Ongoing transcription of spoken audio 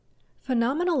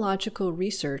Phenomenological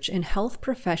Research in Health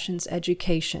Professions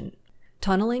Education,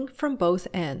 Tunneling from Both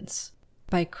Ends,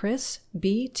 by Chris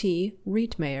B. T.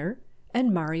 Rietmeyer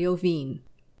and Mario Veen.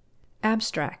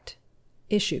 Abstract.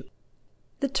 Issue.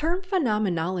 The term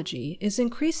phenomenology is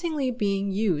increasingly being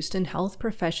used in health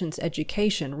professions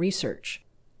education research.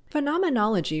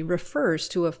 Phenomenology refers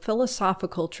to a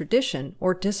philosophical tradition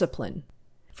or discipline.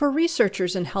 For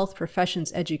researchers in health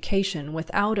professions education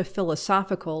without a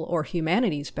philosophical or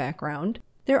humanities background,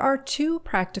 there are two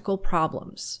practical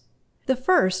problems. The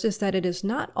first is that it is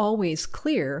not always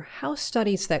clear how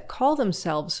studies that call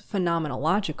themselves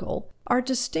phenomenological are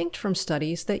distinct from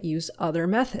studies that use other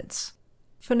methods.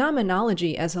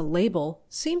 Phenomenology as a label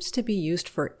seems to be used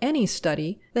for any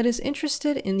study that is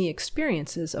interested in the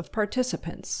experiences of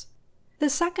participants. The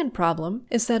second problem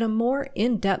is that a more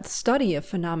in-depth study of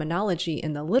phenomenology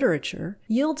in the literature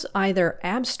yields either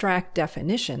abstract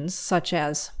definitions, such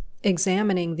as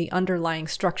examining the underlying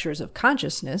structures of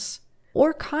consciousness,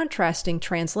 or contrasting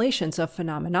translations of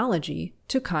phenomenology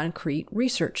to concrete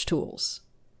research tools.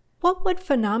 What would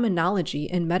phenomenology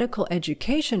in medical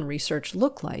education research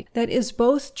look like that is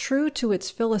both true to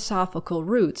its philosophical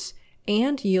roots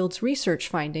and yields research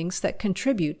findings that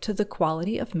contribute to the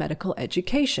quality of medical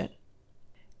education?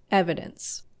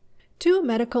 Evidence. Two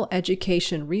medical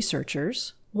education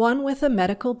researchers, one with a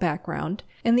medical background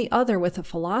and the other with a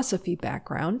philosophy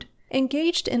background,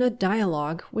 engaged in a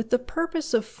dialogue with the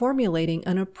purpose of formulating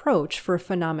an approach for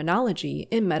phenomenology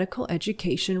in medical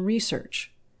education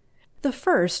research. The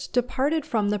first departed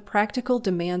from the practical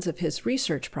demands of his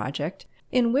research project,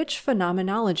 in which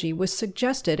phenomenology was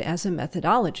suggested as a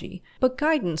methodology, but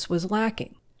guidance was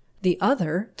lacking. The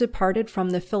other departed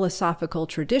from the philosophical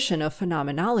tradition of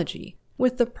phenomenology,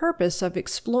 with the purpose of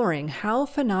exploring how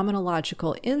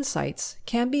phenomenological insights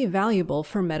can be valuable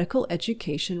for medical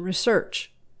education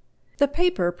research. The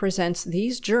paper presents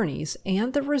these journeys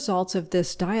and the results of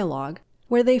this dialogue,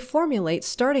 where they formulate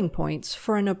starting points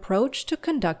for an approach to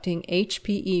conducting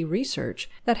HPE research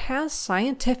that has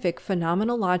scientific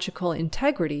phenomenological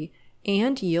integrity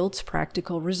and yields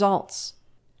practical results.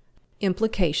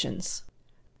 Implications.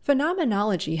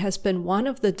 Phenomenology has been one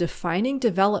of the defining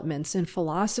developments in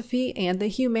philosophy and the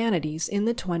humanities in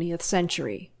the 20th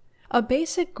century. A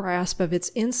basic grasp of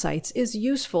its insights is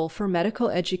useful for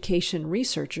medical education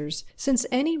researchers, since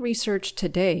any research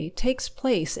today takes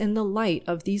place in the light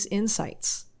of these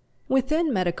insights.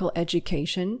 Within medical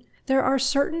education, there are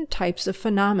certain types of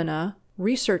phenomena,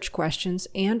 research questions,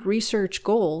 and research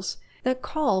goals that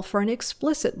call for an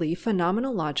explicitly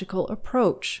phenomenological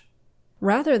approach.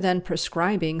 Rather than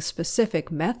prescribing specific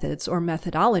methods or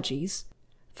methodologies,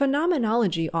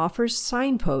 phenomenology offers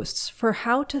signposts for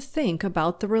how to think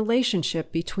about the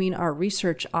relationship between our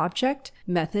research object,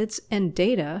 methods, and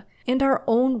data, and our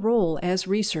own role as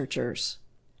researchers.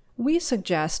 We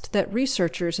suggest that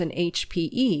researchers in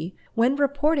HPE, when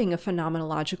reporting a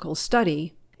phenomenological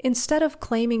study, instead of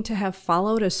claiming to have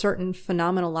followed a certain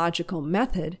phenomenological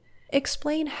method,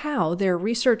 explain how their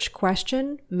research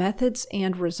question, methods,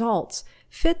 and results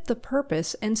fit the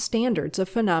purpose and standards of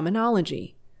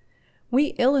phenomenology. We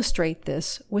illustrate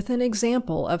this with an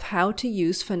example of how to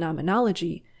use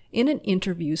phenomenology in an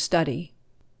interview study.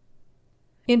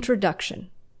 Introduction.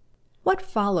 What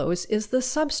follows is the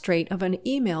substrate of an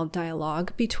email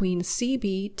dialogue between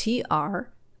CBTR,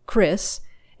 Chris,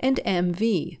 and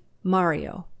MV,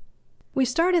 Mario. We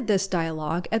started this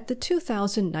dialogue at the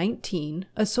 2019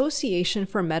 Association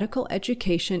for Medical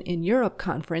Education in Europe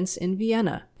conference in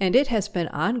Vienna, and it has been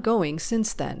ongoing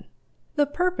since then. The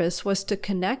purpose was to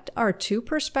connect our two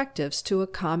perspectives to a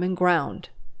common ground: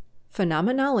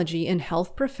 phenomenology in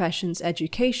health professions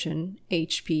education,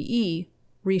 HPE,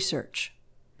 research.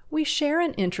 We share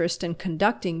an interest in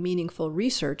conducting meaningful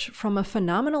research from a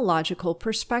phenomenological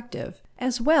perspective,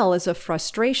 as well as a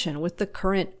frustration with the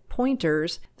current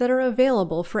pointers that are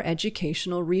available for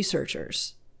educational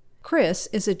researchers. Chris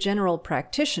is a general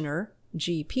practitioner,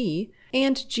 GP,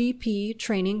 and GP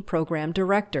training program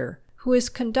director, who is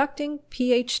conducting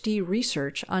PhD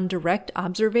research on direct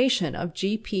observation of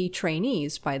GP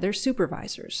trainees by their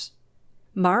supervisors.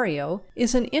 Mario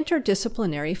is an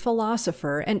interdisciplinary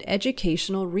philosopher and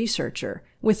educational researcher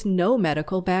with no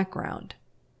medical background.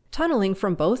 Tunneling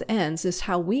from both ends is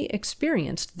how we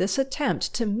experienced this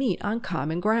attempt to meet on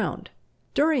common ground.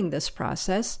 During this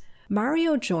process,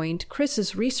 Mario joined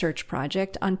Chris's research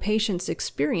project on patients'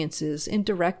 experiences in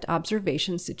direct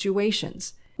observation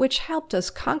situations, which helped us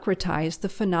concretize the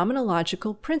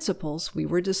phenomenological principles we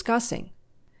were discussing.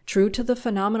 True to the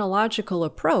phenomenological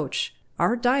approach,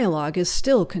 our dialogue is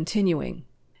still continuing.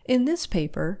 In this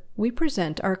paper, we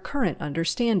present our current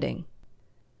understanding.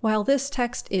 While this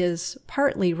text is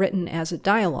partly written as a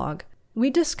dialogue, we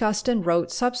discussed and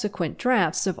wrote subsequent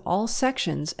drafts of all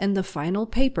sections and the final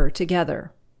paper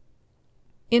together.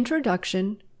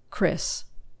 Introduction, Chris.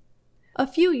 A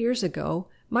few years ago,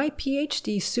 my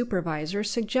PhD supervisor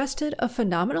suggested a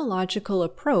phenomenological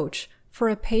approach for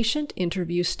a patient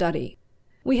interview study.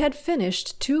 We had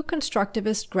finished 2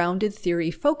 constructivist grounded theory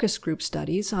focus group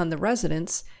studies on the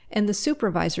residents and the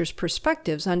supervisor's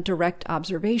perspectives on direct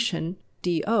observation,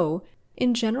 DO,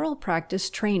 in general practice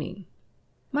training.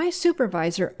 My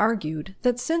supervisor argued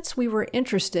that since we were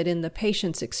interested in the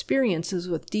patient's experiences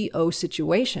with DO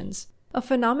situations, a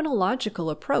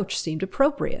phenomenological approach seemed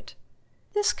appropriate.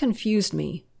 This confused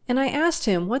me, and I asked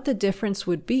him what the difference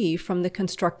would be from the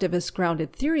constructivist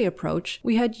grounded theory approach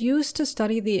we had used to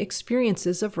study the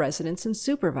experiences of residents and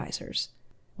supervisors.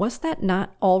 Was that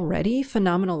not already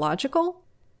phenomenological?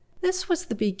 This was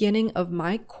the beginning of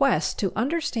my quest to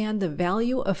understand the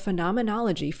value of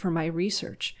phenomenology for my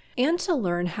research, and to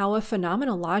learn how a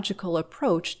phenomenological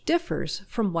approach differs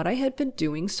from what I had been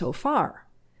doing so far.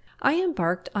 I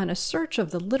embarked on a search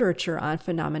of the literature on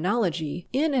phenomenology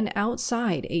in and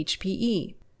outside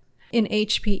HPE. In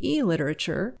HPE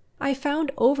literature, I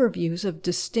found overviews of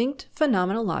distinct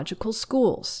phenomenological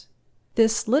schools.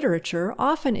 This literature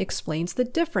often explains the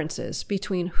differences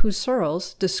between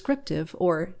Husserl's descriptive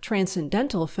or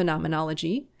transcendental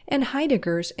phenomenology and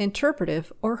Heidegger's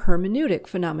interpretive or hermeneutic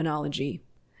phenomenology.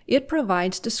 It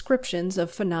provides descriptions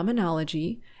of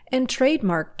phenomenology and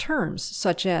trademark terms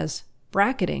such as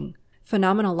bracketing,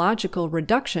 phenomenological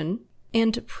reduction,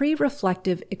 and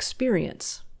pre-reflective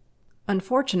experience.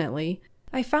 Unfortunately,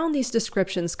 I found these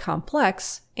descriptions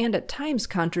complex and at times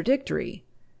contradictory.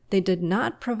 They did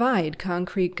not provide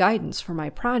concrete guidance for my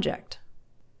project.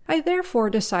 I therefore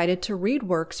decided to read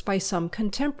works by some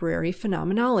contemporary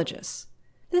phenomenologists.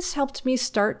 This helped me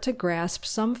start to grasp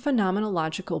some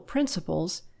phenomenological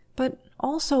principles, but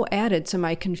also added to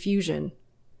my confusion.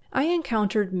 I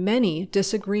encountered many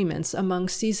disagreements among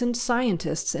seasoned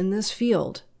scientists in this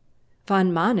field.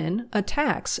 Von Manen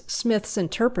attacks Smith's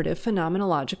interpretive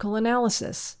phenomenological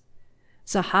analysis.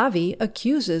 Zahavi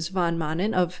accuses von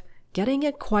Manen of getting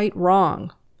it quite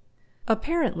wrong.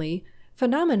 Apparently,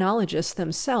 phenomenologists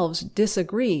themselves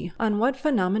disagree on what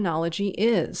phenomenology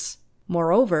is.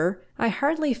 Moreover, I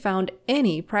hardly found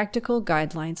any practical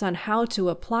guidelines on how to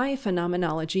apply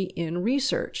phenomenology in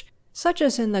research, such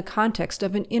as in the context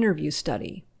of an interview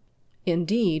study.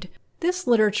 Indeed, this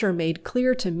literature made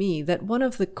clear to me that one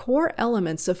of the core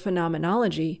elements of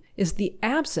phenomenology is the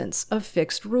absence of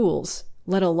fixed rules,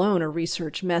 let alone a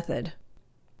research method.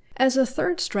 As a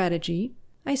third strategy,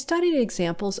 I studied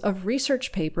examples of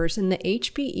research papers in the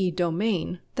HPE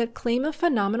domain that claim a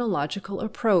phenomenological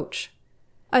approach.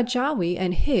 Ajawi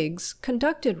and Higgs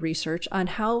conducted research on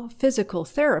how physical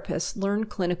therapists learn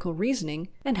clinical reasoning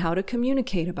and how to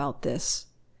communicate about this.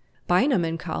 Bynum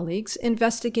and colleagues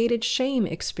investigated shame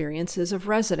experiences of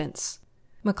residents.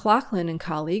 McLaughlin and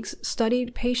colleagues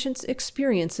studied patients'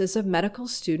 experiences of medical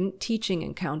student teaching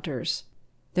encounters.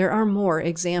 There are more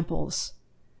examples.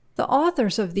 The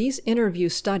authors of these interview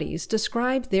studies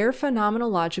describe their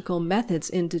phenomenological methods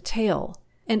in detail,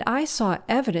 and I saw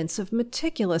evidence of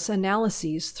meticulous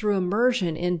analyses through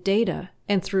immersion in data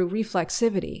and through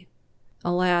reflexivity.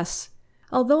 Alas,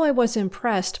 although I was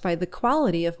impressed by the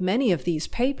quality of many of these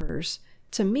papers,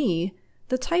 to me,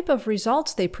 the type of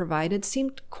results they provided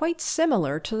seemed quite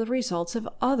similar to the results of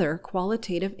other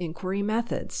qualitative inquiry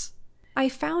methods. I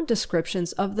found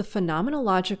descriptions of the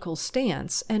phenomenological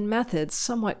stance and methods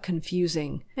somewhat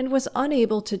confusing, and was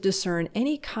unable to discern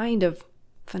any kind of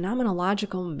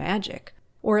phenomenological magic,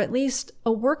 or at least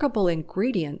a workable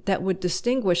ingredient that would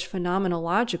distinguish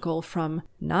phenomenological from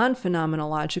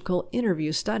non-phenomenological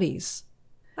interview studies.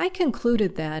 I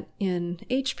concluded that, in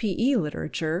HPE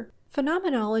literature,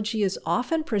 phenomenology is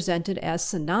often presented as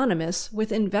synonymous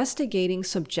with investigating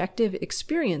subjective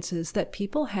experiences that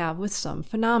people have with some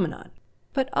phenomenon.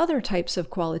 But other types of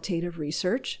qualitative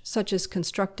research, such as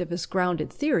constructivist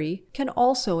grounded theory, can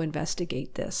also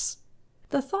investigate this.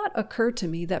 The thought occurred to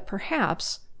me that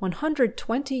perhaps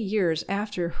 120 years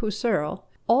after Husserl,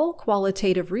 all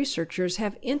qualitative researchers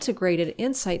have integrated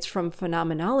insights from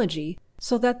phenomenology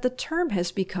so that the term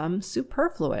has become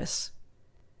superfluous.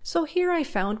 So here I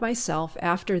found myself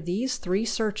after these 3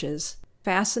 searches,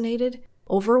 fascinated,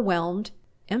 overwhelmed,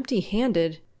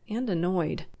 empty-handed, and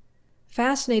annoyed.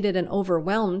 Fascinated and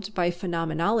overwhelmed by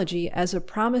phenomenology as a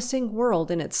promising world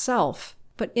in itself,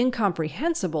 but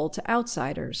incomprehensible to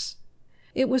outsiders.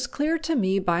 It was clear to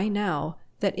me by now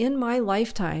that in my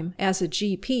lifetime as a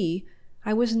GP,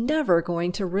 I was never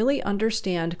going to really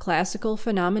understand classical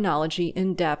phenomenology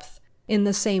in depth, in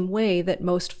the same way that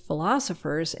most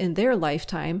philosophers in their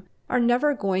lifetime are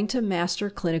never going to master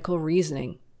clinical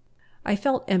reasoning. I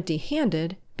felt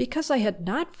empty-handed because I had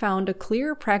not found a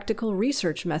clear practical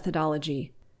research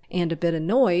methodology, and a bit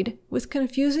annoyed with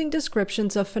confusing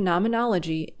descriptions of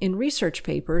phenomenology in research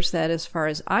papers that, as far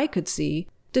as I could see,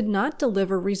 did not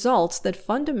deliver results that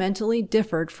fundamentally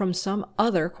differed from some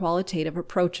other qualitative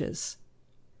approaches.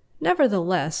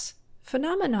 Nevertheless,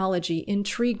 phenomenology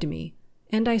intrigued me,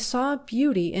 and I saw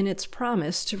beauty in its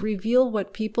promise to reveal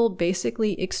what people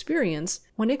basically experience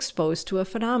when exposed to a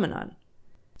phenomenon.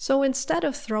 So instead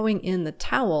of throwing in the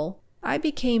towel, I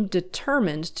became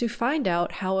determined to find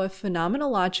out how a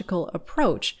phenomenological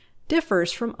approach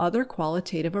differs from other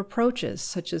qualitative approaches,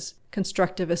 such as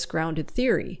constructivist grounded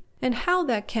theory, and how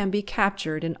that can be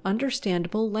captured in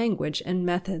understandable language and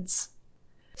methods.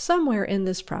 Somewhere in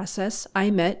this process,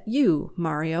 I met you,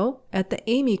 Mario, at the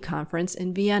AMY conference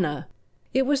in Vienna.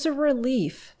 It was a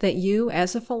relief that you,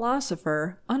 as a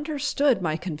philosopher, understood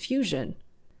my confusion.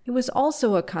 It was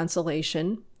also a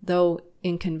consolation, though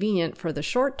inconvenient for the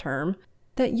short term,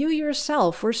 that you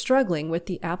yourself were struggling with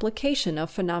the application of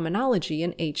phenomenology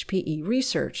in HPE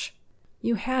research.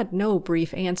 You had no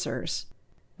brief answers.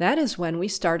 That is when we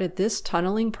started this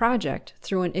tunneling project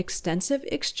through an extensive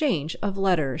exchange of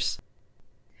letters.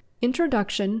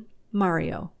 Introduction,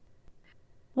 Mario.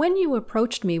 When you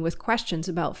approached me with questions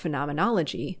about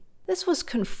phenomenology, this was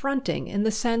confronting in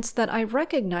the sense that I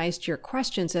recognized your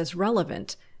questions as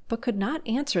relevant, but could not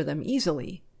answer them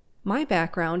easily. My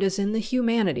background is in the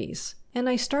humanities, and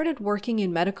I started working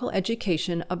in medical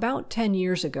education about 10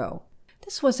 years ago.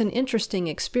 This was an interesting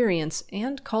experience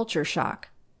and culture shock.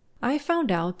 I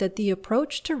found out that the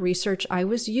approach to research I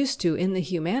was used to in the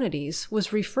humanities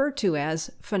was referred to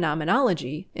as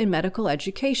phenomenology in medical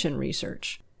education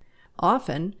research.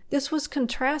 Often, this was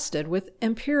contrasted with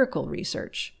empirical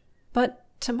research. But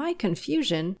to my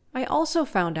confusion, I also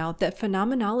found out that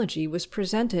phenomenology was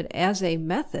presented as a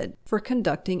method for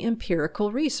conducting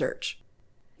empirical research.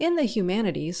 In the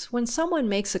humanities, when someone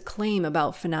makes a claim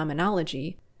about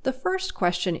phenomenology, the first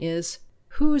question is,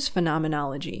 whose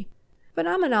phenomenology?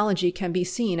 Phenomenology can be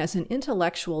seen as an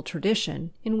intellectual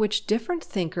tradition in which different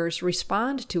thinkers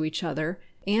respond to each other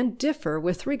and differ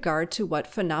with regard to what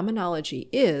phenomenology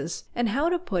is and how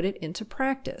to put it into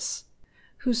practice.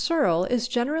 Husserl is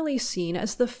generally seen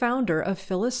as the founder of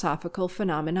philosophical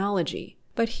phenomenology,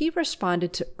 but he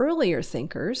responded to earlier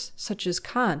thinkers, such as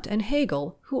Kant and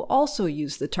Hegel, who also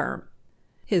used the term.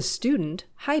 His student,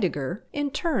 Heidegger, in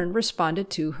turn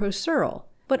responded to Husserl,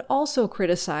 but also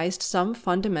criticized some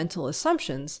fundamental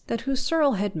assumptions that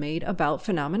Husserl had made about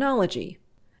phenomenology.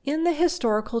 In the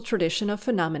historical tradition of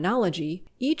phenomenology,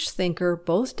 each thinker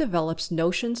both develops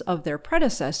notions of their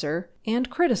predecessor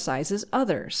and criticizes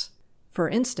others. For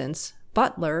instance,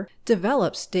 Butler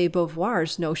develops de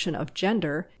Beauvoir's notion of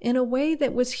gender in a way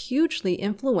that was hugely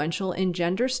influential in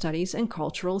gender studies and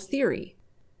cultural theory.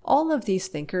 All of these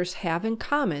thinkers have in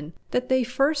common that they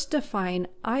first define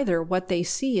either what they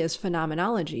see as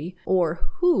phenomenology or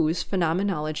whose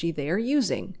phenomenology they are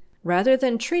using, rather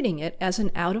than treating it as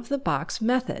an out-of-the-box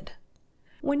method.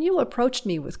 When you approached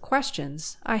me with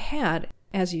questions, I had,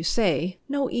 as you say,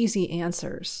 no easy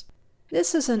answers.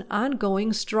 This is an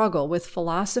ongoing struggle with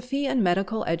philosophy and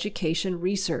medical education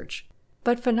research,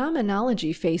 but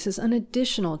phenomenology faces an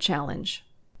additional challenge.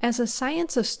 As a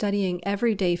science of studying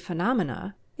everyday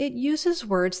phenomena, it uses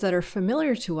words that are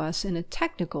familiar to us in a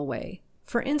technical way,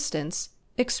 for instance,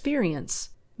 experience,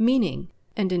 meaning,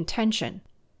 and intention.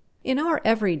 In our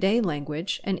everyday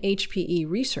language and HPE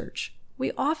research,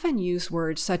 we often use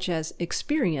words such as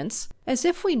experience as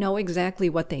if we know exactly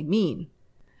what they mean.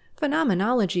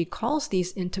 Phenomenology calls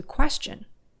these into question.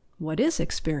 What is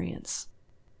experience?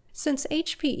 Since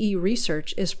HPE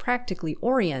research is practically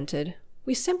oriented,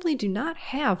 we simply do not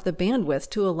have the bandwidth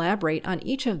to elaborate on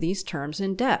each of these terms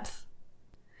in depth.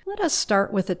 Let us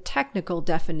start with a technical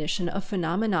definition of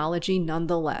phenomenology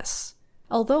nonetheless,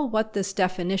 although what this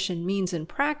definition means in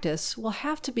practice will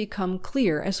have to become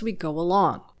clear as we go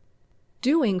along.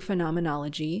 Doing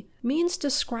phenomenology means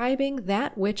describing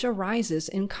that which arises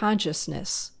in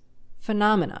consciousness.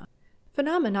 Phenomena.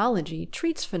 Phenomenology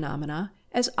treats phenomena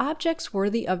as objects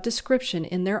worthy of description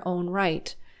in their own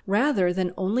right, rather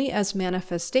than only as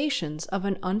manifestations of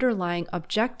an underlying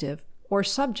objective or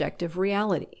subjective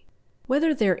reality.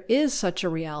 Whether there is such a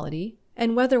reality,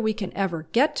 and whether we can ever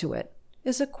get to it,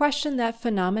 is a question that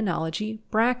phenomenology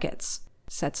brackets,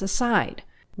 sets aside,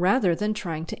 rather than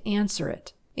trying to answer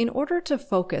it, in order to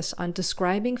focus on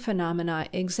describing phenomena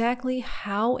exactly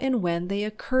how and when they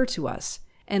occur to us,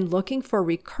 and looking for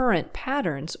recurrent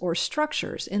patterns or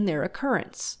structures in their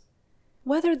occurrence.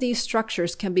 Whether these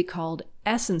structures can be called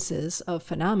essences of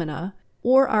phenomena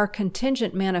or are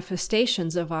contingent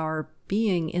manifestations of our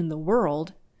being in the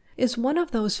world is one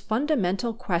of those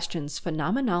fundamental questions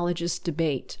phenomenologists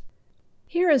debate.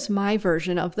 Here is my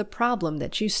version of the problem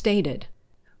that you stated.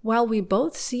 While we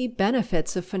both see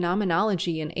benefits of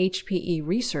phenomenology in HPE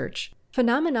research,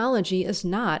 phenomenology is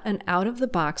not an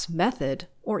out-of-the-box method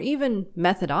or even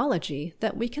methodology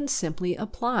that we can simply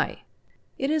apply.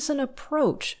 It is an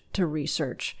approach to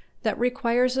research that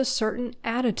requires a certain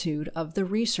attitude of the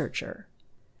researcher.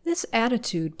 This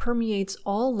attitude permeates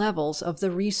all levels of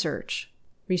the research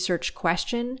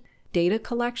question, data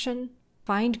collection,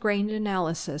 fine-grained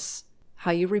analysis,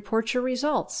 how you report your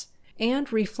results, and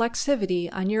reflexivity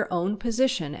on your own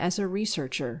position as a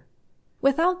researcher.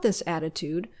 Without this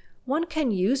attitude, one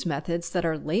can use methods that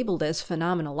are labeled as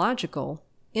phenomenological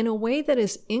in a way that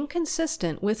is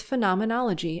inconsistent with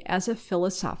phenomenology as a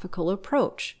philosophical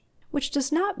approach, which does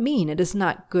not mean it is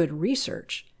not good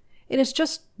research. It is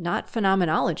just not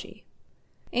phenomenology.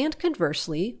 And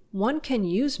conversely, one can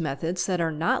use methods that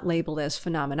are not labeled as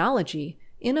phenomenology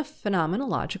in a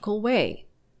phenomenological way.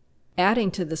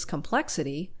 Adding to this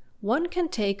complexity, one can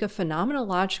take a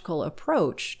phenomenological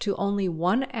approach to only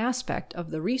one aspect of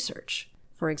the research,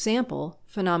 for example,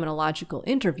 phenomenological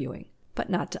interviewing, but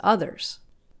not to others.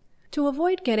 To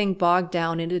avoid getting bogged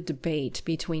down in a debate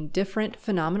between different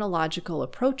phenomenological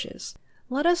approaches,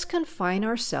 let us confine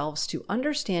ourselves to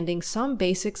understanding some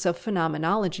basics of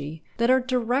phenomenology that are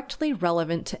directly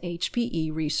relevant to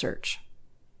HPE research.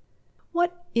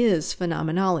 What is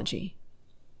phenomenology?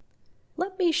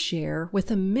 Let me share, with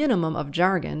a minimum of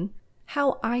jargon,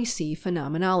 how I see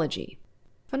phenomenology.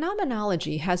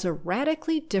 Phenomenology has a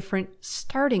radically different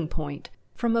starting point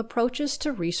from approaches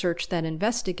to research that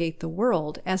investigate the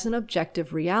world as an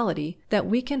objective reality that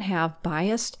we can have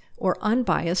biased or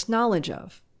unbiased knowledge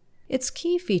of. Its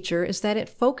key feature is that it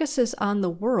focuses on the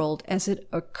world as it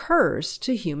occurs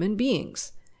to human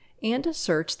beings, and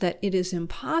asserts that it is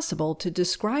impossible to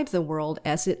describe the world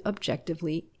as it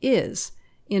objectively is,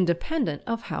 independent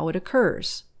of how it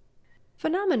occurs.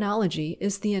 Phenomenology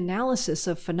is the analysis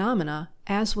of phenomena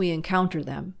as we encounter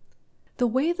them. The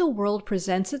way the world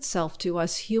presents itself to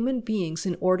us human beings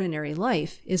in ordinary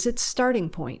life is its starting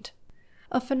point.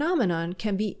 A phenomenon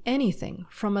can be anything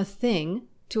from a thing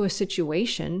to a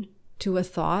situation to a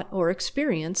thought or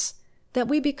experience that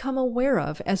we become aware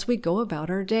of as we go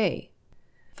about our day.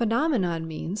 Phenomenon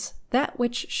means that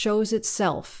which shows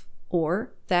itself,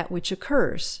 or that which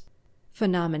occurs.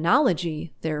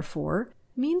 Phenomenology, therefore,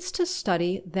 means to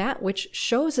study that which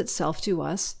shows itself to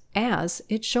us as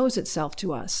it shows itself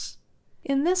to us.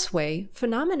 In this way,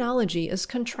 phenomenology is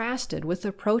contrasted with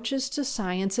approaches to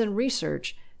science and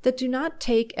research that do not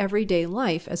take everyday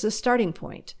life as a starting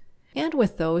point, and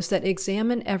with those that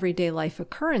examine everyday life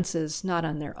occurrences not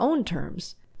on their own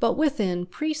terms, but within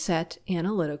preset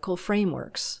analytical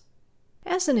frameworks.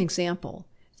 As an example,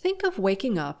 think of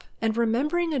waking up and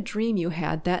remembering a dream you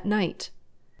had that night.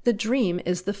 The dream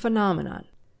is the phenomenon.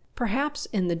 Perhaps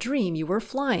in the dream you were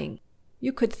flying.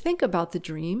 You could think about the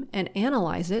dream and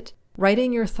analyze it,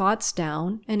 writing your thoughts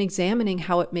down and examining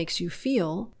how it makes you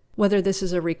feel, whether this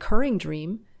is a recurring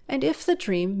dream, and if the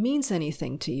dream means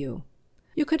anything to you.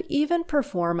 You could even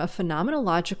perform a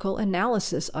phenomenological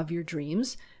analysis of your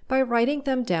dreams by writing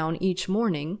them down each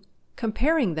morning,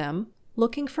 comparing them,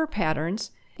 looking for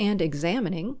patterns, and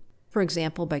examining, for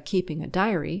example by keeping a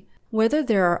diary, whether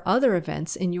there are other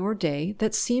events in your day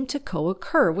that seem to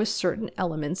co-occur with certain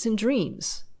elements in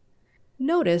dreams.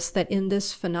 Notice that in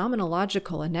this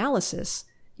phenomenological analysis,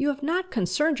 you have not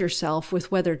concerned yourself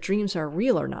with whether dreams are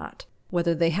real or not,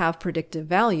 whether they have predictive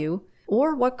value,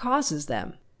 or what causes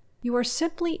them. You are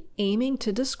simply aiming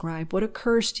to describe what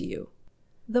occurs to you.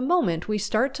 The moment we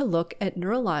start to look at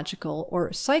neurological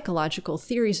or psychological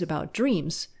theories about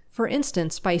dreams, for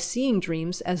instance by seeing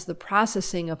dreams as the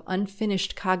processing of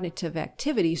unfinished cognitive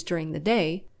activities during the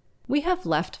day, we have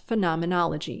left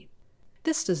phenomenology.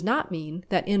 This does not mean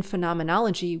that in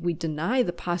phenomenology we deny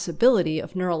the possibility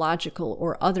of neurological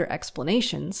or other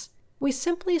explanations. We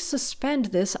simply suspend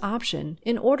this option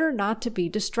in order not to be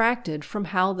distracted from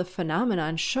how the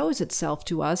phenomenon shows itself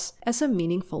to us as a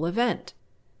meaningful event.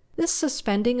 This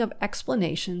suspending of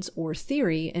explanations or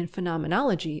theory in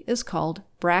phenomenology is called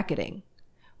bracketing.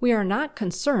 We are not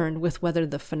concerned with whether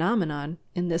the phenomenon,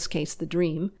 in this case the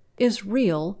dream, is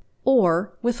real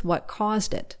or with what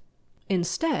caused it.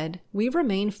 Instead, we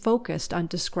remain focused on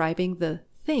describing the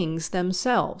things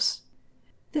themselves.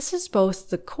 This is both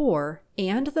the core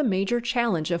and the major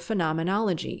challenge of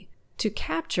phenomenology, to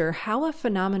capture how a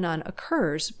phenomenon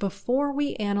occurs before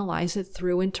we analyze it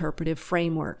through interpretive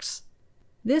frameworks.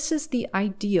 This is the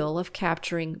ideal of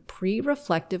capturing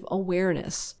pre-reflective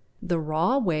awareness, the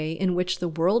raw way in which the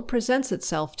world presents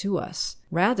itself to us,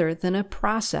 rather than a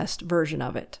processed version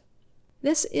of it.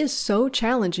 This is so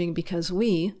challenging because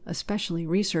we, especially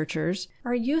researchers,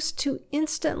 are used to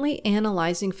instantly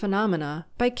analyzing phenomena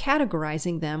by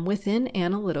categorizing them within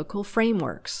analytical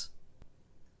frameworks.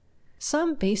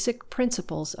 Some basic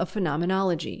principles of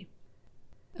phenomenology.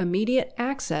 Immediate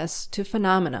access to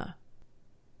phenomena.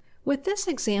 With this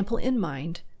example in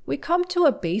mind, we come to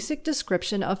a basic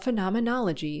description of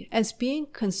phenomenology as being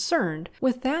concerned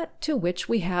with that to which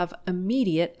we have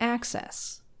immediate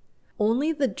access.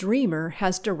 Only the dreamer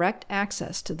has direct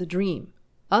access to the dream.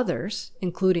 Others,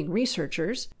 including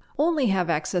researchers, only have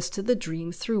access to the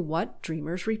dream through what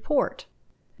dreamers report.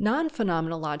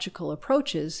 Non-phenomenological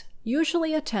approaches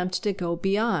usually attempt to go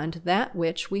beyond that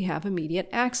which we have immediate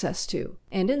access to,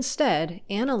 and instead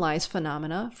analyze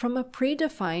phenomena from a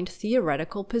predefined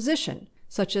theoretical position,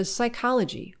 such as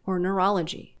psychology or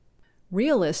neurology.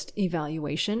 Realist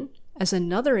evaluation, as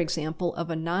another example of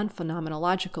a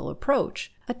non-phenomenological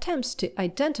approach, attempts to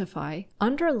identify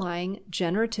underlying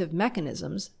generative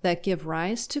mechanisms that give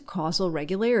rise to causal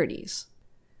regularities.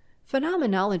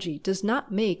 Phenomenology does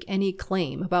not make any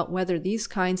claim about whether these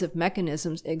kinds of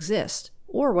mechanisms exist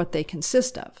or what they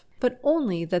consist of, but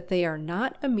only that they are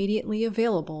not immediately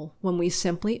available when we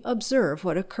simply observe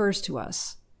what occurs to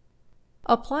us.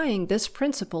 Applying this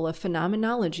principle of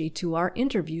phenomenology to our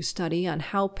interview study on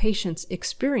how patients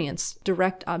experience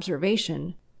direct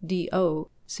observation, DO,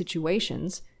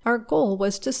 situations, our goal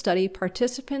was to study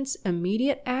participants'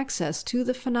 immediate access to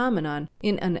the phenomenon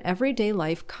in an everyday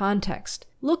life context,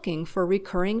 looking for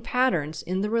recurring patterns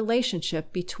in the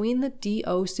relationship between the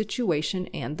DO situation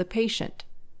and the patient.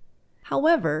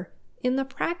 However, in the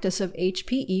practice of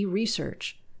HPE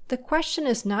research, the question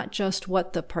is not just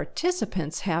what the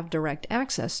participants have direct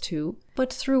access to,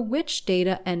 but through which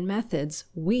data and methods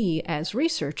we, as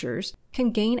researchers, can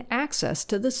gain access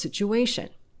to the situation.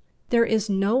 There is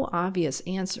no obvious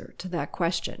answer to that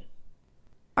question.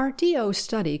 Our DO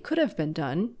study could have been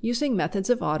done using methods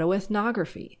of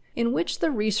autoethnography, in which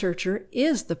the researcher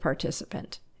is the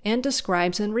participant and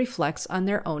describes and reflects on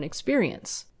their own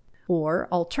experience. Or,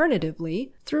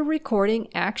 alternatively, through recording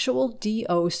actual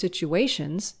DO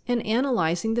situations and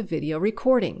analyzing the video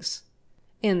recordings.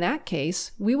 In that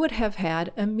case, we would have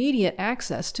had immediate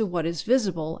access to what is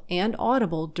visible and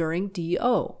audible during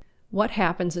DO, what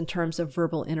happens in terms of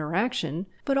verbal interaction,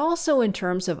 but also in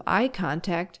terms of eye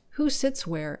contact, who sits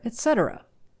where, etc.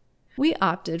 We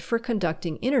opted for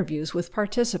conducting interviews with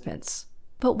participants.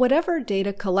 But whatever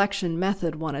data collection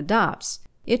method one adopts,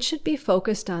 it should be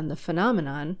focused on the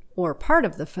phenomenon, or part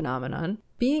of the phenomenon,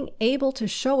 being able to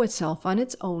show itself on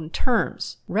its own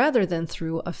terms, rather than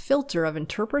through a filter of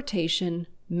interpretation,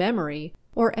 memory,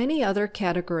 or any other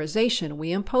categorization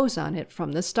we impose on it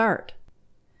from the start.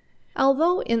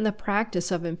 Although in the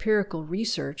practice of empirical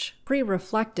research,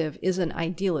 pre-reflective is an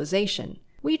idealization,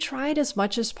 we tried as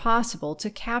much as possible to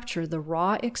capture the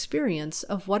raw experience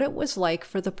of what it was like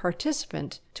for the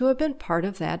participant to have been part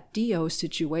of that DO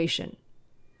situation.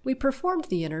 We performed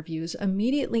the interviews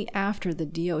immediately after the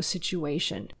DO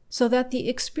situation, so that the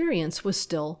experience was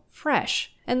still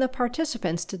fresh, and the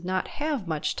participants did not have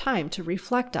much time to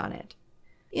reflect on it.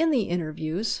 In the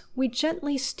interviews, we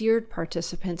gently steered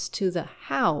participants to the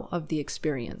how of the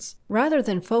experience, rather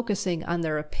than focusing on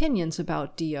their opinions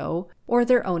about DO or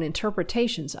their own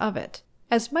interpretations of it,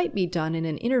 as might be done in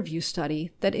an interview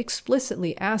study that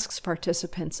explicitly asks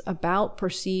participants about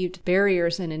perceived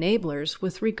barriers and enablers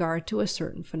with regard to a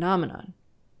certain phenomenon.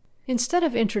 Instead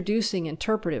of introducing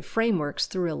interpretive frameworks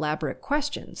through elaborate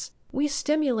questions, we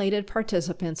stimulated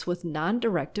participants with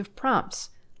non-directive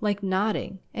prompts, like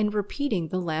nodding and repeating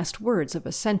the last words of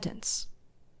a sentence.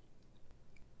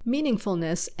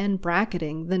 Meaningfulness and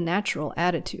bracketing the natural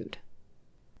attitude.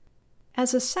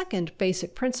 As a second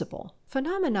basic principle,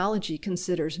 phenomenology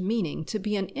considers meaning to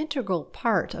be an integral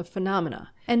part of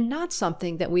phenomena, and not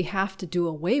something that we have to do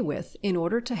away with in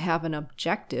order to have an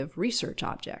objective research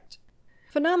object.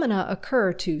 Phenomena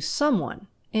occur to someone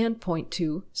and point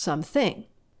to something.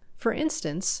 For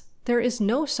instance, there is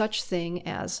no such thing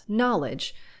as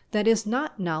knowledge that is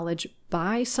not knowledge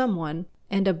by someone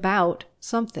and about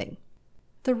something.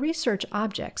 The research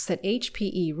objects that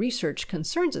HPE research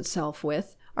concerns itself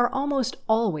with are almost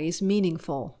always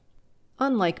meaningful.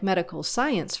 Unlike medical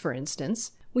science, for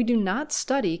instance, we do not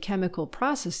study chemical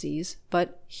processes,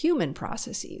 but human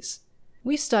processes.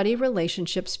 We study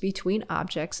relationships between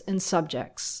objects and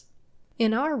subjects.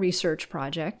 In our research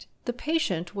project, the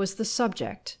patient was the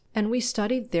subject, and we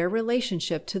studied their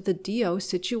relationship to the DO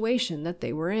situation that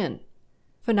they were in.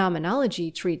 Phenomenology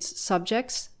treats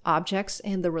subjects, objects,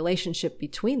 and the relationship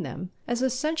between them as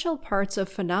essential parts of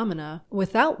phenomena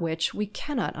without which we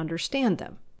cannot understand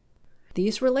them.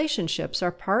 These relationships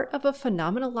are part of a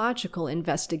phenomenological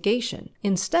investigation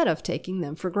instead of taking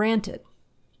them for granted.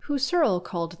 Husserl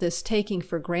called this taking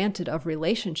for granted of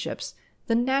relationships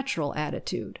the natural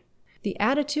attitude, the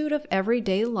attitude of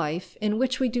everyday life in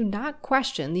which we do not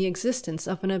question the existence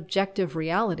of an objective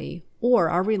reality or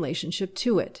our relationship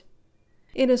to it.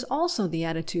 It is also the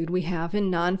attitude we have in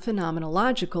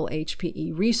non-phenomenological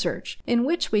HPE research, in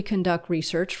which we conduct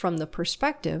research from the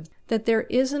perspective that there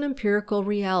is an empirical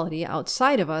reality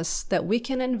outside of us that we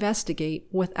can investigate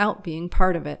without being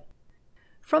part of it.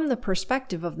 From the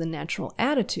perspective of the natural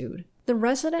attitude, the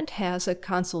resident has a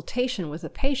consultation with a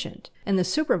patient, and the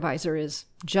supervisor is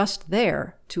just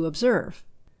there to observe.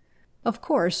 Of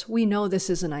course, we know this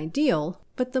isn't ideal,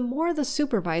 but the more the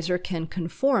supervisor can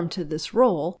conform to this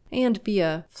role and be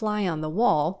a fly on the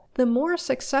wall, the more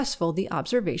successful the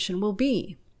observation will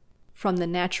be. From the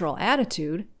natural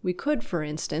attitude, we could, for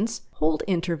instance, hold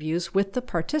interviews with the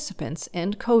participants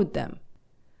and code them.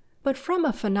 But from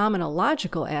a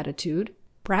phenomenological attitude,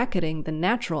 bracketing the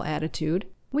natural attitude,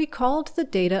 we called the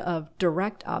data of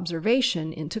direct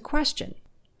observation into question.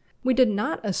 We did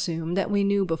not assume that we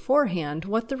knew beforehand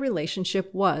what the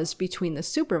relationship was between the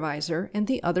supervisor and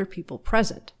the other people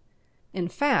present. In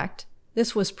fact,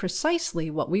 this was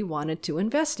precisely what we wanted to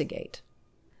investigate.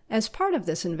 As part of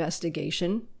this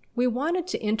investigation, we wanted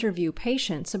to interview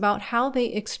patients about how they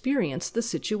experienced the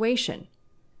situation.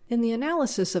 In the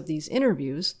analysis of these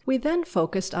interviews, we then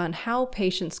focused on how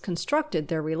patients constructed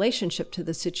their relationship to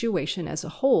the situation as a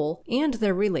whole and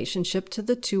their relationship to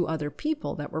the two other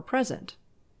people that were present.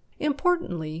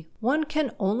 Importantly, one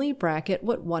can only bracket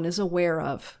what one is aware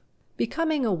of.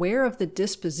 Becoming aware of the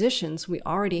dispositions we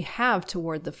already have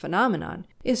toward the phenomenon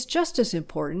is just as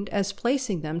important as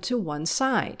placing them to one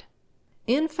side.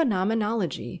 In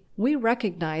phenomenology, we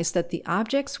recognize that the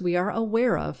objects we are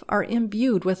aware of are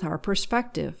imbued with our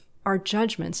perspective, our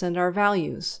judgments, and our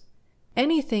values.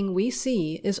 Anything we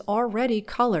see is already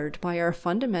colored by our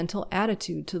fundamental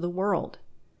attitude to the world.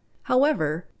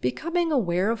 However, becoming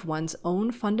aware of one's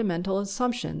own fundamental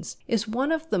assumptions is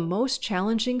one of the most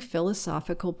challenging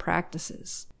philosophical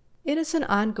practices. It is an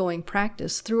ongoing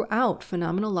practice throughout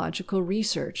phenomenological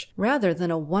research, rather than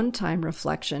a one-time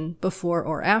reflection before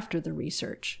or after the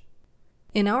research.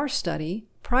 In our study,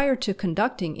 prior to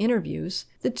conducting interviews,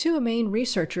 the two main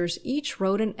researchers each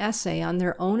wrote an essay on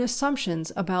their own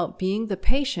assumptions about being the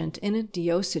patient in a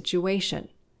DO situation.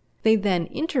 They then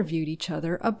interviewed each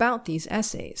other about these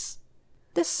essays.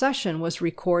 This session was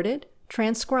recorded,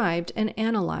 transcribed, and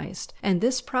analyzed, and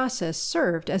this process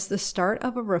served as the start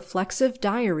of a reflexive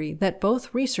diary that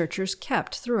both researchers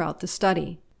kept throughout the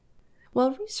study.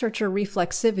 While researcher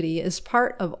reflexivity is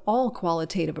part of all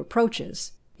qualitative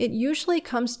approaches, it usually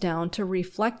comes down to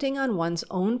reflecting on one's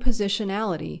own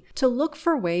positionality to look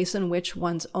for ways in which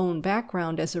one's own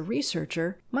background as a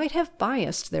researcher might have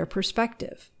biased their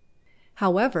perspective.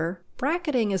 However,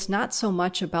 bracketing is not so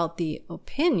much about the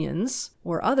opinions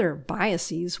or other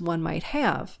biases one might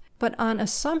have, but on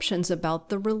assumptions about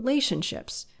the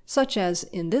relationships, such as,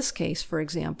 in this case, for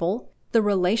example, the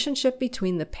relationship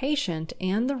between the patient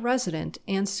and the resident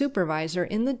and supervisor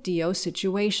in the DO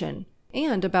situation,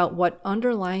 and about what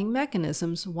underlying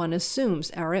mechanisms one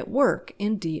assumes are at work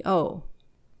in DO.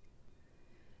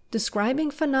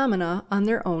 Describing phenomena on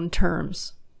their own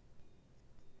terms.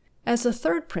 As a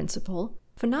third principle,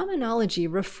 phenomenology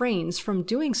refrains from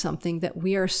doing something that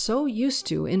we are so used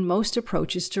to in most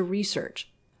approaches to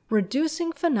research,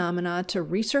 reducing phenomena to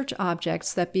research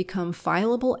objects that become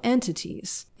fileable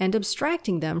entities and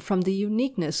abstracting them from the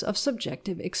uniqueness of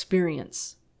subjective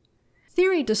experience.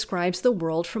 Theory describes the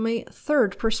world from a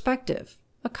third perspective,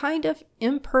 a kind of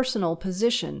impersonal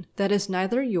position that is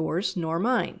neither yours nor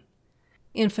mine.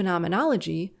 In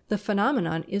phenomenology, the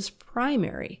phenomenon is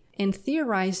primary, and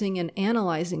theorizing and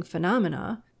analyzing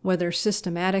phenomena, whether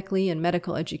systematically in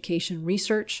medical education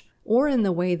research or in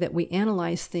the way that we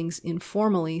analyze things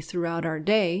informally throughout our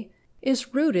day,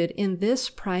 is rooted in this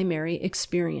primary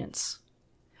experience.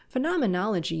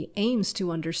 Phenomenology aims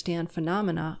to understand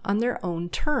phenomena on their own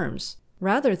terms,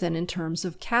 rather than in terms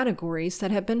of categories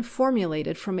that have been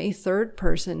formulated from a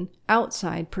third-person,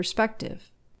 outside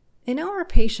perspective. In our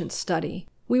patient study,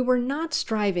 we were not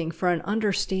striving for an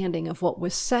understanding of what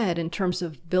was said in terms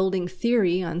of building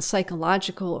theory on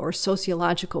psychological or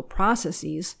sociological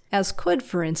processes, as could,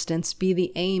 for instance, be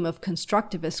the aim of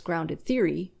constructivist-grounded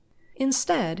theory.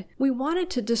 Instead, we wanted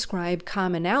to describe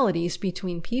commonalities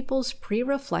between people's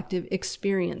pre-reflective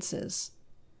experiences.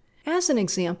 As an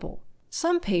example,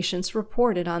 Some patients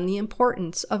reported on the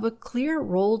importance of a clear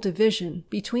role division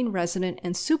between resident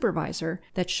and supervisor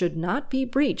that should not be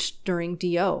breached during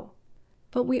DO.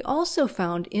 But we also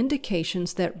found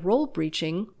indications that role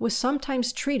breaching was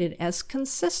sometimes treated as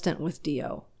consistent with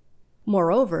DO.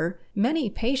 Moreover, many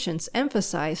patients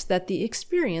emphasized that the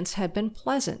experience had been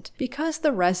pleasant because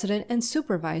the resident and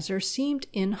supervisor seemed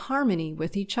in harmony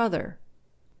with each other.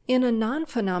 In a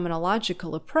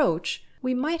non-phenomenological approach,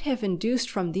 we might have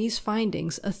induced from these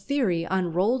findings a theory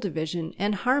on role division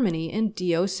and harmony in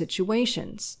DO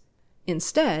situations.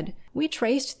 Instead, we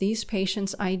traced these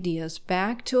patients' ideas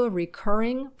back to a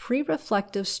recurring,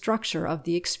 pre-reflective structure of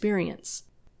the experience.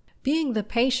 Being the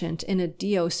patient in a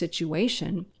DO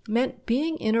situation meant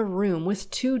being in a room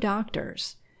with two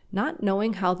doctors, not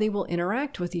knowing how they will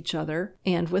interact with each other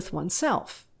and with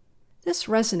oneself. This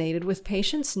resonated with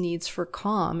patients' needs for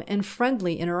calm and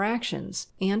friendly interactions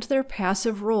and their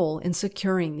passive role in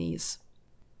securing these.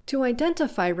 To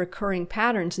identify recurring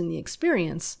patterns in the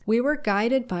experience, we were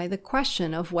guided by the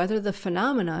question of whether the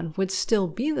phenomenon would still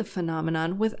be the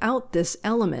phenomenon without this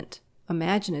element,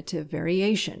 imaginative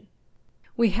variation.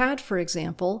 We had, for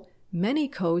example, many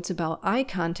codes about eye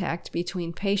contact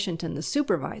between patient and the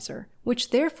supervisor, which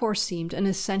therefore seemed an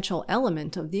essential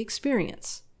element of the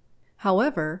experience.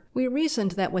 However, we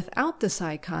reasoned that without this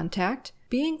eye contact,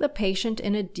 being the patient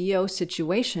in a DO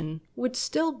situation would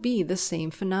still be the same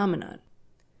phenomenon.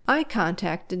 Eye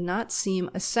contact did not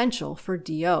seem essential for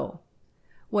DO.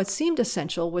 What seemed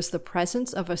essential was the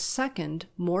presence of a second,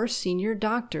 more senior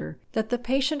doctor that the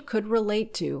patient could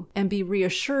relate to and be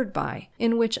reassured by,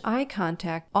 in which eye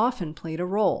contact often played a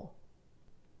role.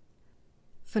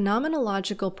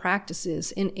 Phenomenological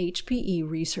practices in HPE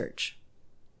research.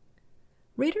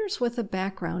 Readers with a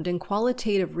background in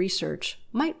qualitative research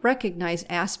might recognize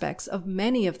aspects of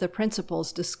many of the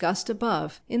principles discussed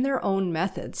above in their own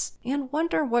methods and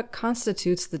wonder what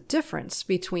constitutes the difference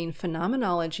between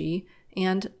phenomenology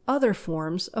and other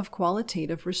forms of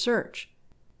qualitative research.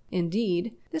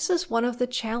 Indeed, this is one of the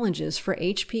challenges for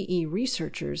HPE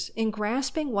researchers in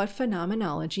grasping what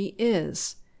phenomenology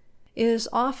is. It is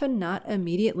often not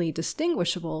immediately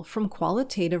distinguishable from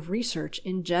qualitative research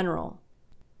in general.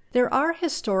 There are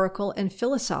historical and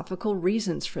philosophical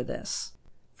reasons for this.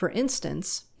 For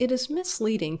instance, it is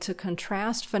misleading to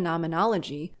contrast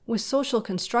phenomenology with social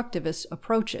constructivist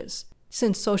approaches,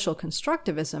 since social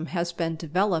constructivism has been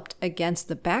developed against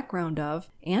the background of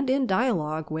and in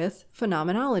dialogue with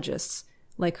phenomenologists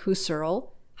like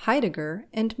Husserl, Heidegger,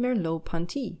 and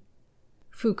Merleau-Ponty.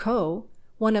 Foucault,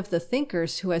 one of the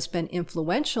thinkers who has been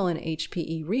influential in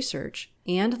HPE research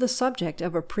and the subject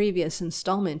of a previous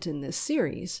installment in this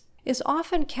series, is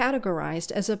often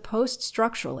categorized as a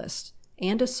post-structuralist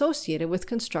and associated with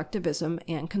constructivism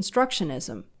and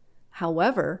constructionism.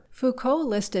 However, Foucault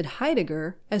listed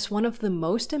Heidegger as one of the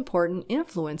most important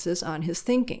influences on his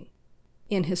thinking.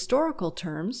 In historical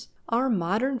terms, our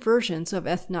modern versions of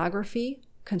ethnography,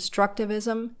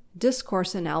 constructivism,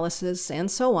 discourse analysis, and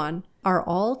so on are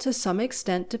all to some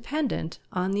extent dependent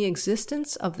on the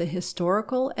existence of the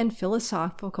historical and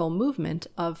philosophical movement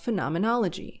of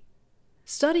phenomenology.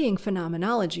 Studying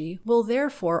phenomenology will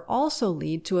therefore also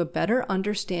lead to a better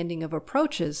understanding of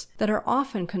approaches that are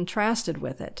often contrasted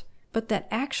with it, but that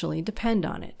actually depend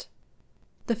on it.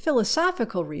 The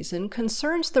philosophical reason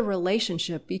concerns the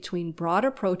relationship between broad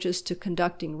approaches to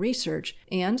conducting research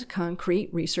and concrete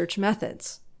research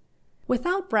methods.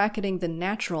 Without bracketing the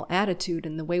natural attitude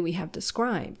in the way we have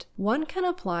described, one can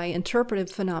apply interpretive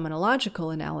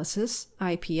phenomenological analysis,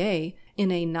 IPA, in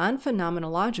a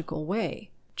non-phenomenological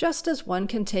way, just as one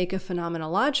can take a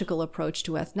phenomenological approach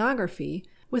to ethnography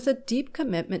with a deep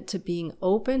commitment to being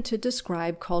open to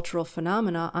describe cultural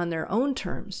phenomena on their own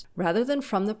terms, rather than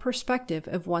from the perspective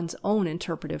of one's own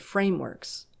interpretive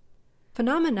frameworks.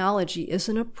 Phenomenology is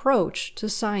an approach to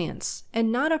science,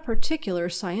 and not a particular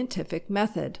scientific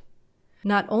method.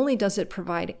 Not only does it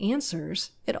provide answers,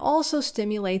 it also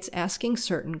stimulates asking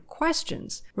certain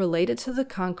questions related to the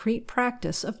concrete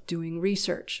practice of doing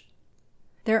research.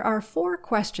 There are 4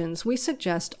 questions we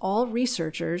suggest all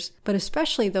researchers, but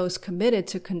especially those committed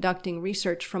to conducting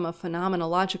research from a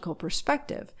phenomenological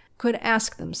perspective, could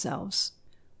ask themselves.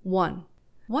 1.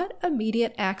 What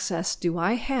immediate access do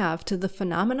I have to the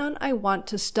phenomenon I want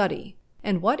to study,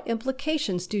 and what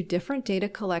implications do different data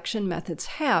collection methods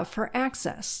have for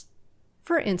access?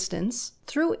 For instance,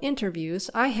 through interviews,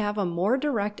 I have a more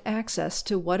direct access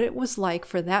to what it was like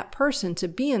for that person to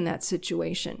be in that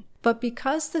situation. But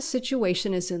because the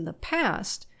situation is in the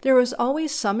past, there is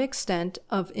always some extent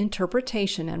of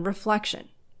interpretation and reflection.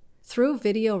 Through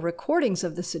video recordings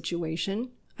of the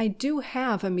situation, I do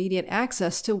have immediate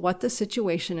access to what the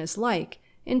situation is like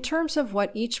in terms of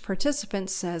what each participant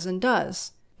says and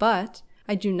does, but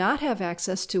I do not have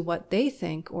access to what they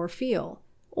think or feel,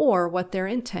 or what their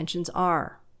intentions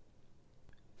are.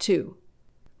 2.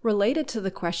 Related to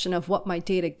the question of what my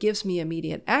data gives me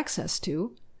immediate access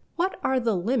to, what are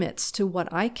the limits to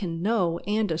what I can know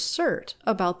and assert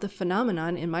about the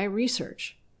phenomenon in my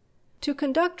research? To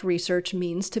conduct research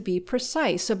means to be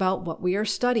precise about what we are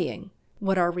studying,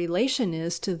 what our relation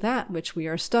is to that which we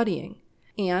are studying,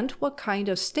 and what kind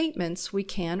of statements we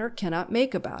can or cannot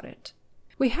make about it.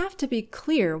 We have to be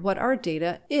clear what our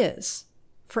data is.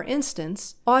 For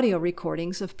instance, audio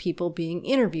recordings of people being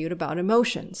interviewed about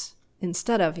emotions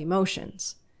instead of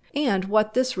emotions, and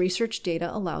what this research data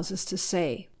allows us to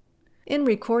say. In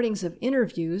recordings of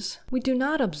interviews, we do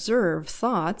not observe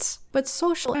thoughts, but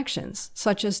social actions,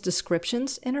 such as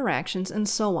descriptions, interactions, and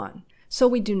so on. So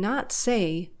we do not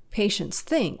say, patients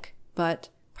think, but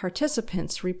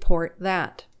participants report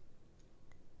that.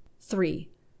 3.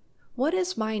 What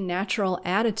is my natural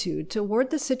attitude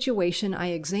toward the situation I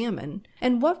examine,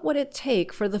 and what would it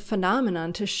take for the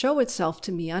phenomenon to show itself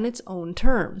to me on its own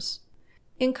terms?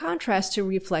 In contrast to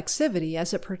reflexivity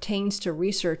as it pertains to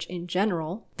research in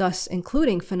general, thus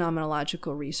including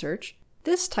phenomenological research,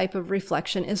 this type of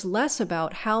reflection is less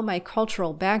about how my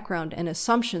cultural background and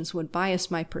assumptions would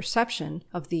bias my perception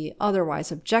of the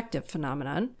otherwise objective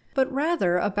phenomenon, but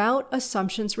rather about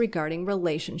assumptions regarding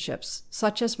relationships,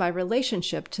 such as my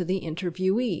relationship to the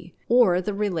interviewee, or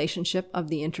the relationship of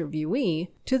the interviewee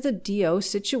to the DO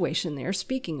situation they are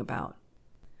speaking about.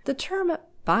 The term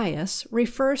bias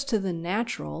refers to the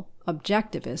natural,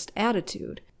 objectivist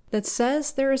attitude that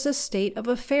says there is a state of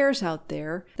affairs out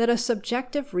there that a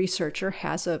subjective researcher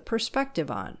has a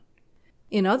perspective on.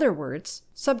 In other words,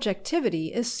 subjectivity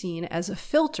is seen as a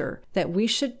filter that we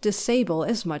should disable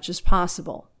as much as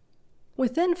possible.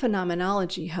 Within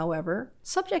phenomenology, however,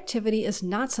 subjectivity is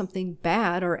not something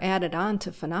bad or added on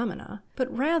to phenomena,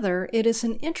 but rather it is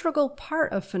an integral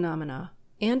part of phenomena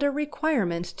and a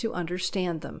requirement to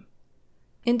understand them.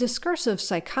 In discursive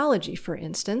psychology, for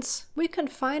instance, we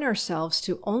confine ourselves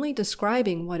to only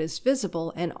describing what is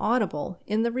visible and audible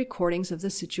in the recordings of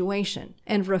the situation,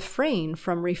 and refrain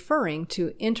from referring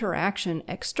to interaction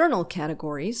external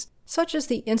categories, such as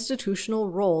the institutional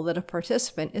role that a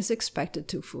participant is expected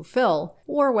to fulfill,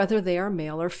 or whether they are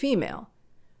male or female.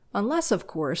 Unless, of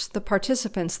course, the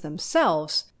participants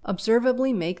themselves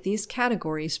observably make these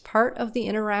categories part of the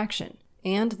interaction,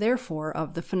 and therefore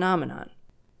of the phenomenon.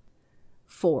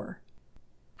 4.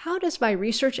 How does my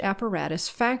research apparatus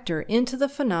factor into the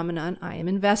phenomenon I am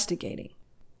investigating?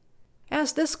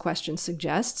 As this question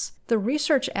suggests, the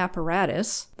research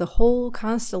apparatus, the whole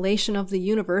constellation of the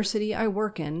university I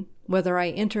work in, whether I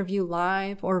interview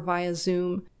live or via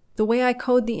Zoom, the way I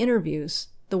code the interviews,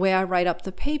 the way I write up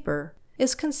the paper,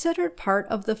 is considered part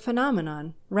of the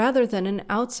phenomenon rather than an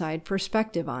outside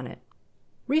perspective on it.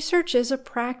 Research is a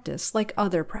practice like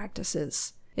other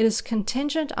practices. It is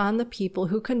contingent on the people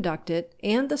who conduct it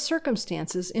and the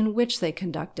circumstances in which they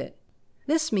conduct it.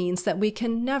 This means that we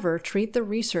can never treat the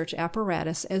research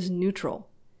apparatus as neutral.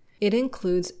 It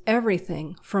includes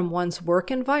everything from one's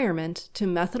work environment to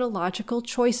methodological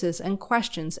choices and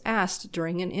questions asked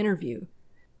during an interview.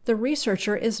 The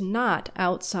researcher is not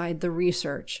outside the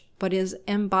research, but is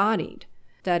embodied,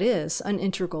 that is, an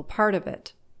integral part of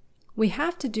it. We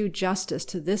have to do justice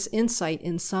to this insight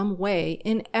in some way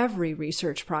in every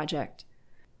research project.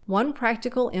 One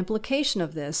practical implication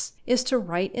of this is to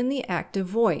write in the active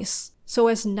voice, so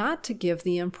as not to give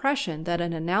the impression that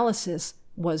an analysis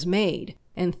was made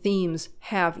and themes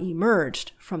have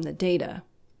emerged from the data.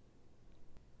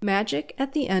 Magic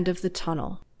at the end of the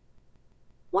tunnel.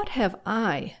 What have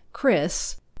I,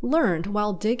 Chris, learned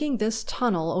while digging this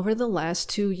tunnel over the last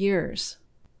 2 years?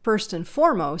 First and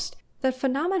foremost, that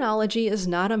phenomenology is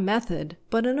not a method,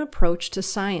 but an approach to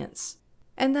science,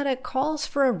 and that it calls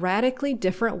for a radically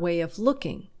different way of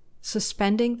looking,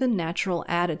 suspending the natural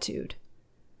attitude.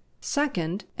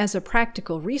 Second, as a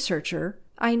practical researcher,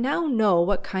 I now know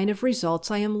what kind of results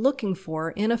I am looking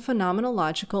for in a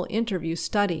phenomenological interview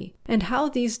study, and how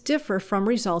these differ from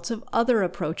results of other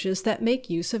approaches that make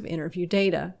use of interview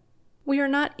data. We are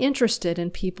not interested in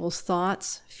people's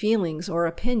thoughts, feelings, or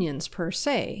opinions per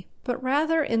se, but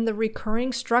rather in the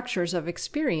recurring structures of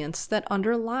experience that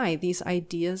underlie these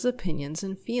ideas, opinions,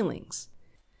 and feelings.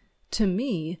 To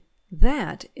me,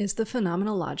 that is the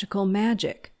phenomenological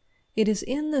magic. It is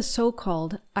in the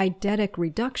so-called eidetic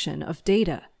reduction of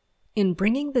data, in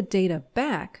bringing the data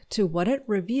back to what it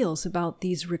reveals about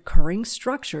these recurring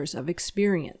structures of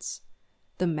experience.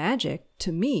 The magic,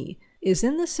 to me, is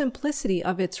in the simplicity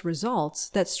of its results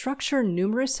that structure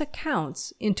numerous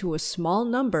accounts into a small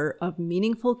number of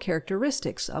meaningful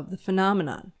characteristics of the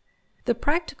phenomenon. The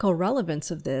practical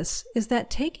relevance of this is that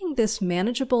taking this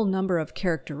manageable number of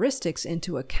characteristics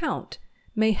into account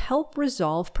may help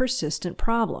resolve persistent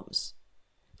problems.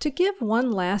 To give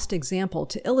one last example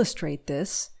to illustrate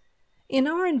this, in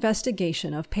our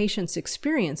investigation of patients'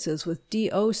 experiences with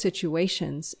DO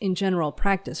situations in general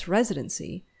practice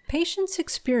residency, patients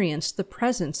experienced the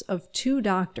presence of two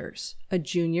doctors, a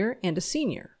junior and a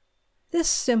senior. This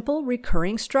simple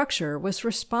recurring structure was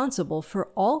responsible for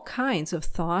all kinds of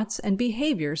thoughts and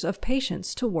behaviors of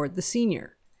patients toward the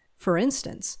senior. For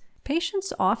instance,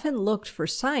 patients often looked for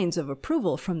signs of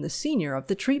approval from the senior of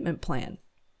the treatment plan.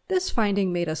 This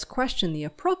finding made us question the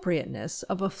appropriateness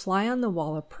of a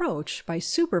fly-on-the-wall approach by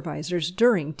supervisors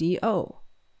during DO.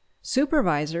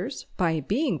 Supervisors, by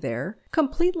being there,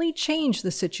 completely change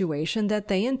the situation that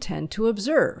they intend to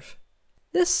observe.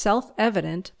 This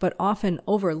self-evident but often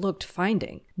overlooked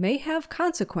finding may have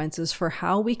consequences for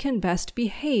how we can best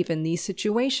behave in these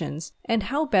situations and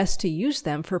how best to use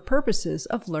them for purposes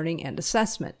of learning and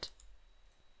assessment.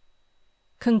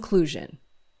 Conclusion.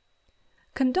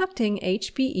 Conducting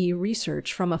HPE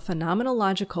research from a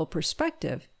phenomenological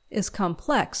perspective is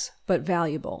complex but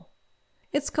valuable.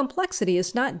 Its complexity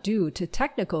is not due to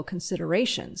technical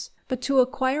considerations, but to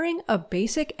acquiring a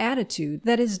basic attitude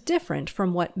that is different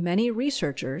from what many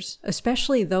researchers,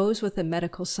 especially those with a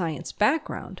medical science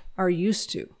background, are used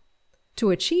to. To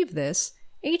achieve this,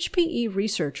 HPE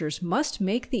researchers must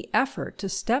make the effort to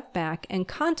step back and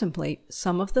contemplate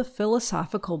some of the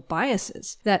philosophical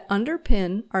biases that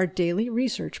underpin our daily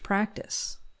research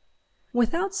practice.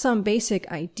 Without some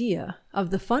basic idea of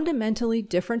the fundamentally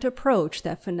different approach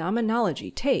that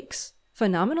phenomenology takes,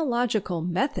 phenomenological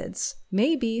methods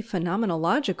may be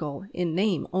phenomenological in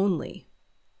name only.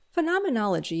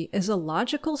 Phenomenology is a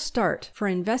logical start for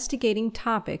investigating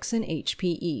topics in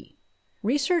HPE.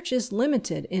 Research is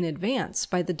limited in advance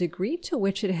by the degree to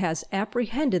which it has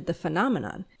apprehended the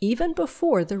phenomenon even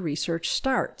before the research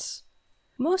starts.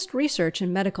 Most research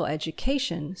in medical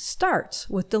education starts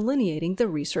with delineating the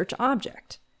research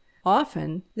object.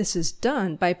 Often, this is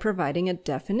done by providing a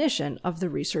definition of the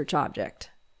research object.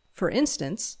 For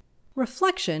instance,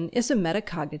 reflection is a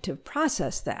metacognitive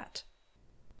process that.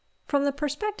 From the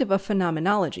perspective of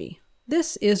phenomenology,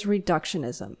 this is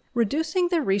reductionism, reducing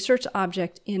the research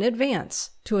object in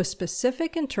advance to a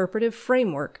specific interpretive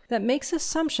framework that makes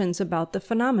assumptions about the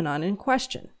phenomenon in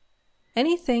question.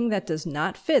 Anything that does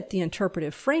not fit the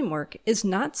interpretive framework is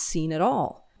not seen at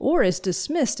all, or is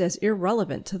dismissed as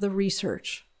irrelevant to the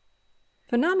research.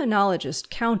 Phenomenologists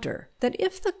counter that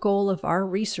if the goal of our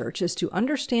research is to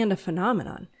understand a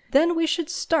phenomenon, then we should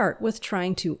start with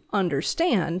trying to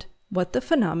understand what the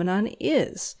phenomenon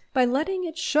is, by letting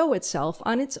it show itself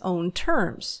on its own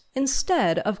terms,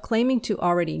 instead of claiming to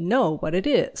already know what it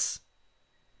is.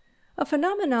 A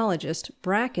phenomenologist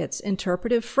brackets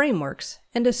interpretive frameworks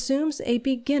and assumes a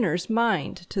beginner's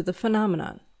mind to the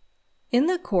phenomenon. In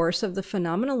the course of the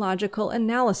phenomenological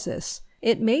analysis,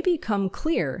 it may become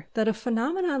clear that a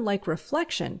phenomenon like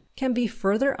reflection can be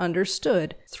further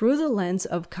understood through the lens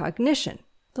of cognition,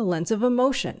 the lens of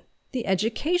emotion, the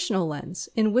educational lens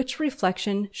in which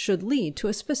reflection should lead to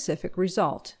a specific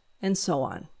result, and so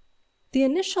on. The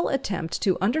initial attempt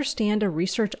to understand a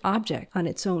research object on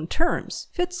its own terms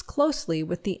fits closely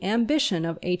with the ambition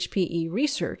of HPE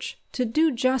research to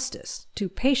do justice to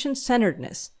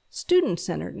patient-centeredness,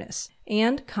 student-centeredness,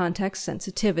 and context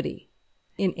sensitivity.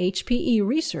 In HPE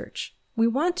research, we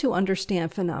want to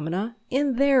understand phenomena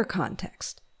in their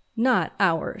context, not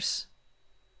ours.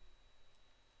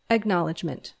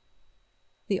 Acknowledgement.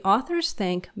 The authors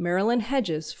thank Marilyn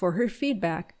Hedges for her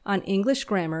feedback on English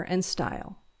grammar and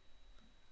style.